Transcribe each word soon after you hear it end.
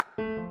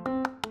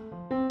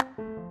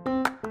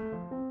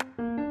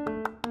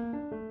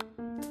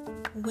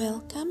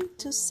Welcome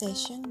to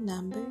session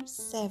number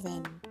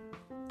 7.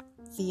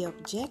 The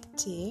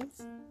objective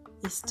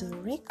is to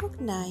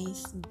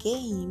recognize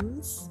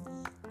games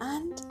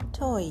and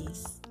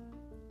toys.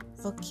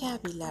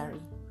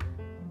 Vocabulary.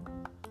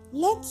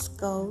 Let's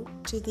go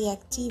to the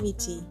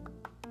activity,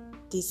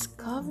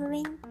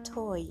 Discovering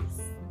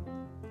Toys.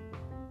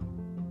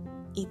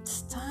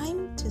 It's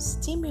time to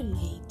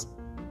stimulate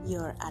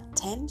your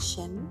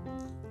attention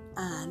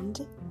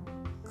and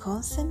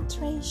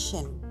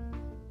concentration.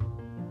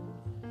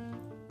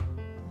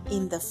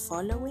 In the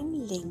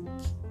following link,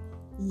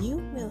 you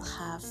will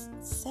have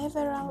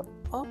several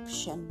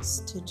options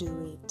to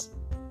do it.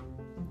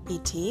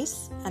 It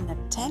is an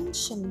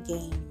attention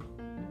game.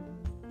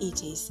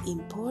 It is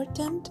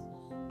important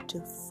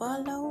to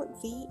follow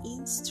the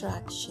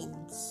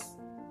instructions.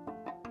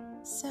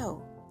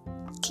 So,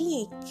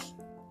 click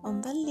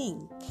on the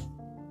link.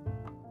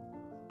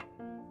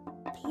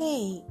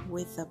 Play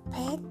with the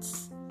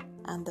pets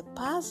and the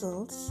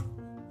puzzles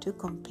to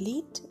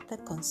complete the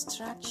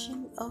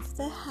construction of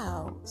the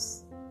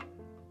house.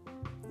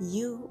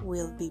 You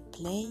will be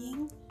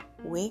playing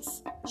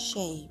with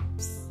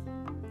shapes.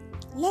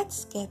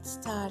 Let's get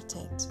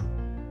started.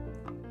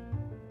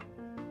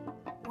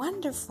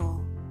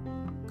 Wonderful!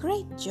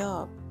 Great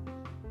job!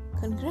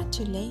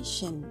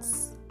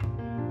 Congratulations!